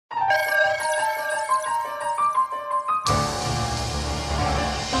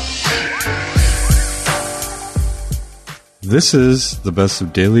This is the Best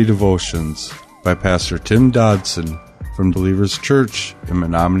of Daily Devotions by Pastor Tim Dodson from Believers Church in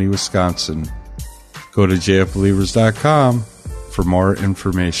Menominee, Wisconsin. Go to jfbelievers.com for more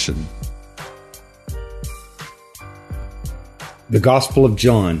information. The Gospel of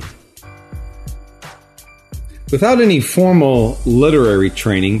John. Without any formal literary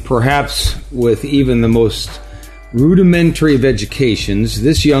training, perhaps with even the most rudimentary of educations,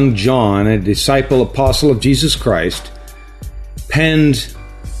 this young John, a disciple apostle of Jesus Christ, penned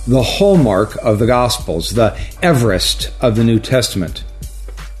the hallmark of the Gospels, the Everest of the New Testament.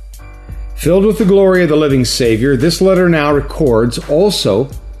 Filled with the glory of the living Savior, this letter now records also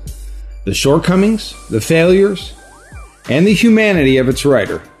the shortcomings, the failures, and the humanity of its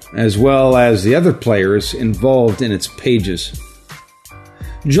writer, as well as the other players involved in its pages.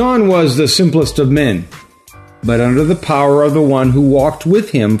 John was the simplest of men, but under the power of the one who walked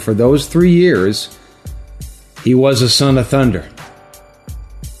with him for those 3 years, he was a son of thunder.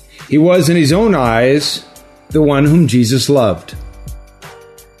 He was, in his own eyes, the one whom Jesus loved.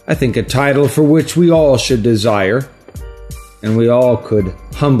 I think a title for which we all should desire, and we all could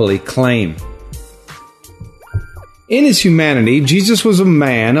humbly claim. In his humanity, Jesus was a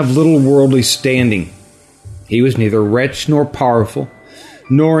man of little worldly standing. He was neither rich nor powerful,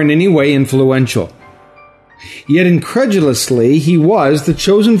 nor in any way influential. Yet incredulously, he was the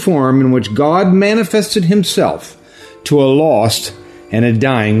chosen form in which God manifested himself to a lost and a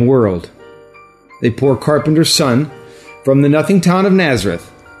dying world. A poor carpenter's son from the nothing town of Nazareth.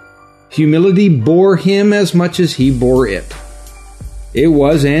 Humility bore him as much as he bore it. It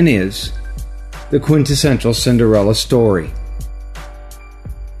was and is the quintessential Cinderella story.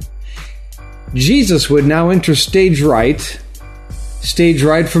 Jesus would now enter stage right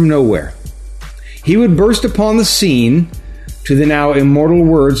from nowhere. He would burst upon the scene to the now immortal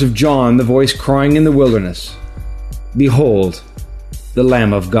words of John, the voice crying in the wilderness, "Behold, the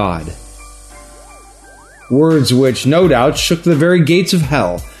Lamb of God." Words which no doubt shook the very gates of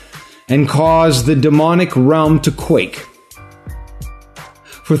hell and caused the demonic realm to quake.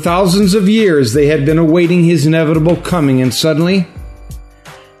 For thousands of years they had been awaiting his inevitable coming, and suddenly,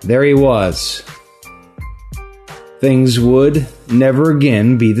 there he was. Things would never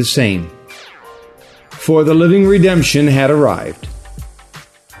again be the same, for the living redemption had arrived.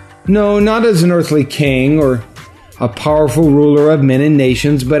 No, not as an earthly king or a powerful ruler of men and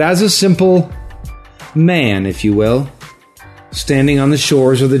nations, but as a simple man, if you will, standing on the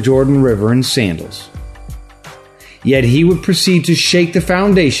shores of the Jordan River in sandals. Yet he would proceed to shake the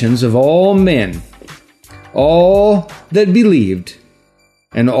foundations of all men, all that believed,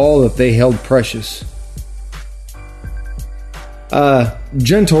 and all that they held precious. A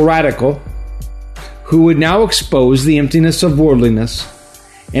gentle radical who would now expose the emptiness of worldliness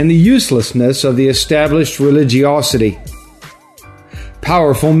and the uselessness of the established religiosity.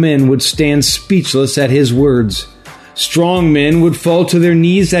 Powerful men would stand speechless at his words. Strong men would fall to their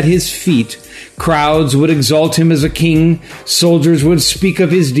knees at his feet. Crowds would exalt him as a king. Soldiers would speak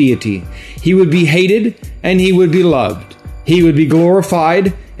of his deity. He would be hated and he would be loved. He would be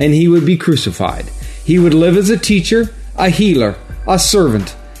glorified and he would be crucified. He would live as a teacher, a healer, a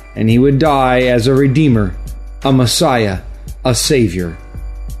servant, and he would die as a redeemer, a Messiah, a Savior,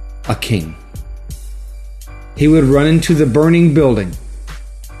 a King. He would run into the burning building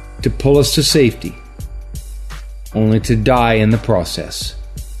to pull us to safety, only to die in the process.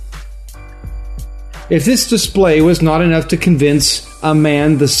 If this display was not enough to convince a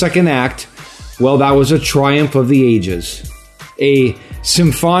man the second act, well, that was a triumph of the ages, a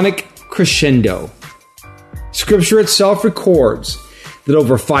symphonic crescendo. Scripture itself records that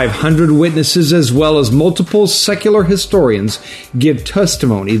over 500 witnesses, as well as multiple secular historians, give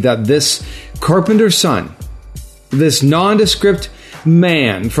testimony that this carpenter's son, this nondescript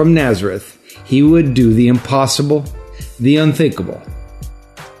man from Nazareth, he would do the impossible, the unthinkable.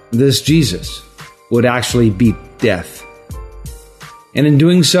 This Jesus would actually beat death. And in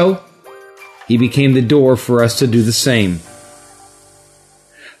doing so, he became the door for us to do the same.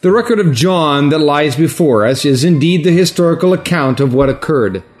 The record of John that lies before us is indeed the historical account of what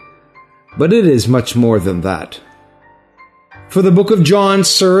occurred, but it is much more than that. For the book of John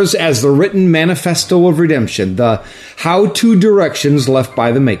serves as the written manifesto of redemption, the how-to directions left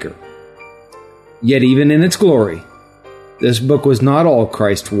by the Maker. Yet even in its glory, this book was not all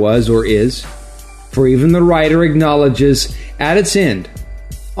Christ was or is, for even the writer acknowledges at its end,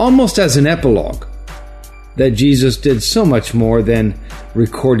 almost as an epilogue, that Jesus did so much more than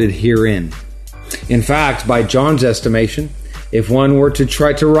recorded herein. In fact, by John's estimation, if one were to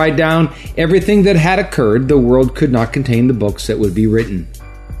try to write down everything that had occurred, the world could not contain the books that would be written.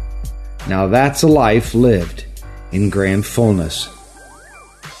 Now that's a life lived in grand fullness.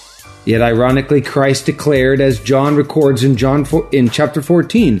 Yet ironically, Christ declared, as John records in chapter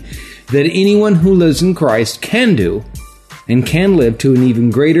 14, that anyone who lives in Christ can do and can live to an even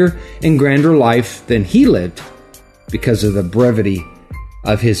greater and grander life than he lived because of the brevity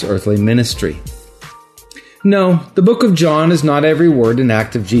of his earthly ministry. No, the book of John is not every word and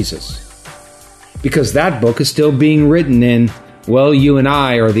act of Jesus, because that book is still being written and, well, you and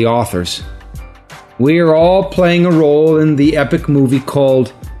I are the authors. We are all playing a role in the epic movie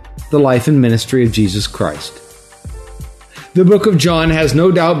called The Life and Ministry of Jesus Christ. The book of John has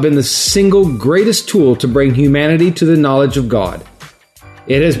no doubt been the single greatest tool to bring humanity to the knowledge of God.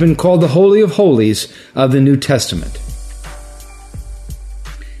 It has been called the Holy of Holies of the New Testament.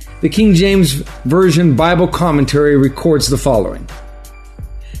 The King James Version Bible commentary records the following.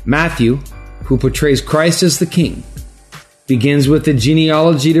 Matthew, who portrays Christ as the king, begins with the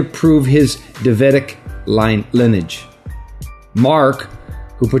genealogy to prove his Davidic lineage. Mark,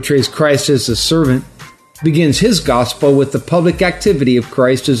 who portrays Christ as a servant, begins his gospel with the public activity of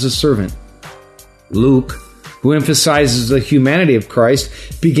Christ as a servant. Luke, who emphasizes the humanity of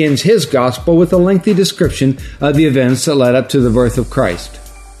Christ, begins his gospel with a lengthy description of the events that led up to the birth of Christ.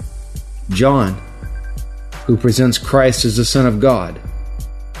 John, who presents Christ as the Son of God,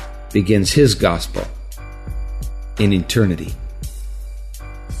 begins his gospel in eternity.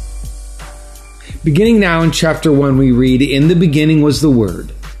 Beginning now in chapter 1, we read, "In the beginning was the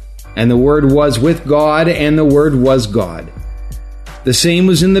Word, and the Word was with God, and the Word was God. The same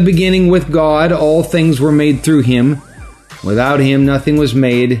was in the beginning with God. All things were made through him. Without him nothing was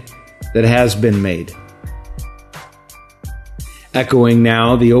made that has been made." Echoing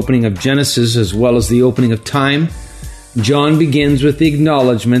now the opening of Genesis as well as the opening of time, John begins with the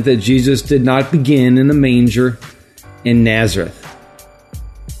acknowledgement that Jesus did not begin in a manger in Nazareth.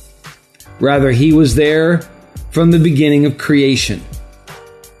 Rather, he was there from the beginning of creation.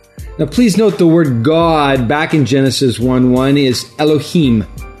 Now, please note the word God back in Genesis 1:1 is Elohim,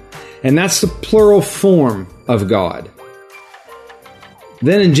 and that's the plural form of God.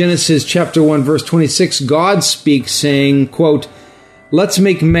 Then in Genesis chapter 1, verse 26, God speaks saying, quote, "Let's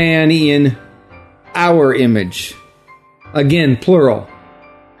make man in our image." Again, plural.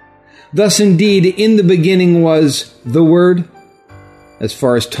 Thus, indeed, in the beginning was the Word. As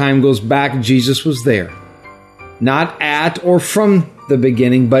far as time goes back, Jesus was there. Not at or from the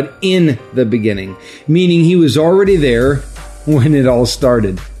beginning, but in the beginning, meaning he was already there when it all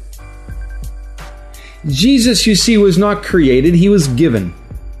started. Jesus, you see, was not created, he was given.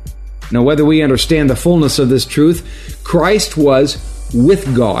 Now, whether we understand the fullness of this truth, Christ was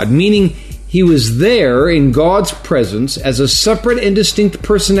with God, meaning he was there in God's presence as a separate and distinct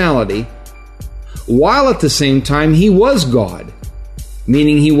personality, while at the same time he was God,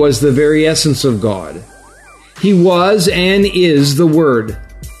 meaning he was the very essence of God. He was and is the Word.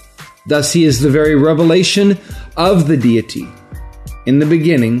 Thus, he is the very revelation of the deity. In the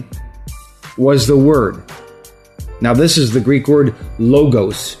beginning was the Word. Now, this is the Greek word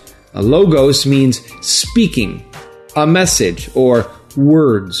logos. A logos means speaking, a message, or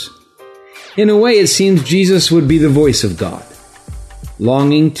words. In a way, it seems Jesus would be the voice of God,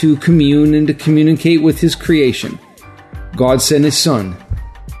 longing to commune and to communicate with his creation. God sent his Son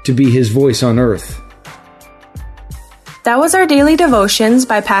to be his voice on earth. That was our daily devotions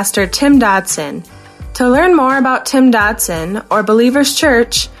by Pastor Tim Dodson. To learn more about Tim Dodson or Believers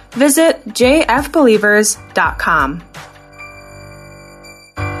Church, visit jfbelievers.com.